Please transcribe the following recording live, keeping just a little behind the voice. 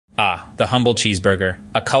Ah, the humble cheeseburger,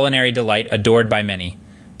 a culinary delight adored by many.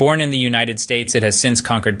 Born in the United States, it has since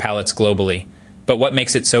conquered palates globally. But what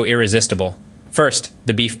makes it so irresistible? First,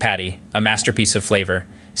 the beef patty, a masterpiece of flavor,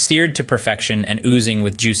 seared to perfection and oozing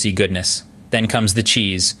with juicy goodness. Then comes the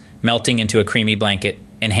cheese, melting into a creamy blanket,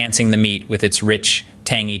 enhancing the meat with its rich,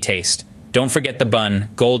 tangy taste. Don't forget the bun,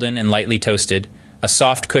 golden and lightly toasted, a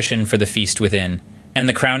soft cushion for the feast within. And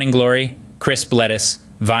the crowning glory, crisp lettuce,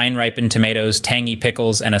 vine-ripened tomatoes, tangy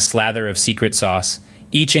pickles, and a slather of secret sauce,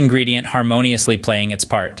 each ingredient harmoniously playing its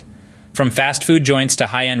part. From fast food joints to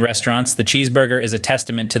high-end restaurants, the cheeseburger is a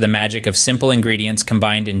testament to the magic of simple ingredients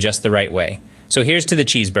combined in just the right way. So here's to the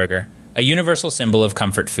cheeseburger, a universal symbol of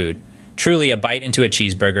comfort food. Truly, a bite into a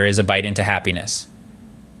cheeseburger is a bite into happiness.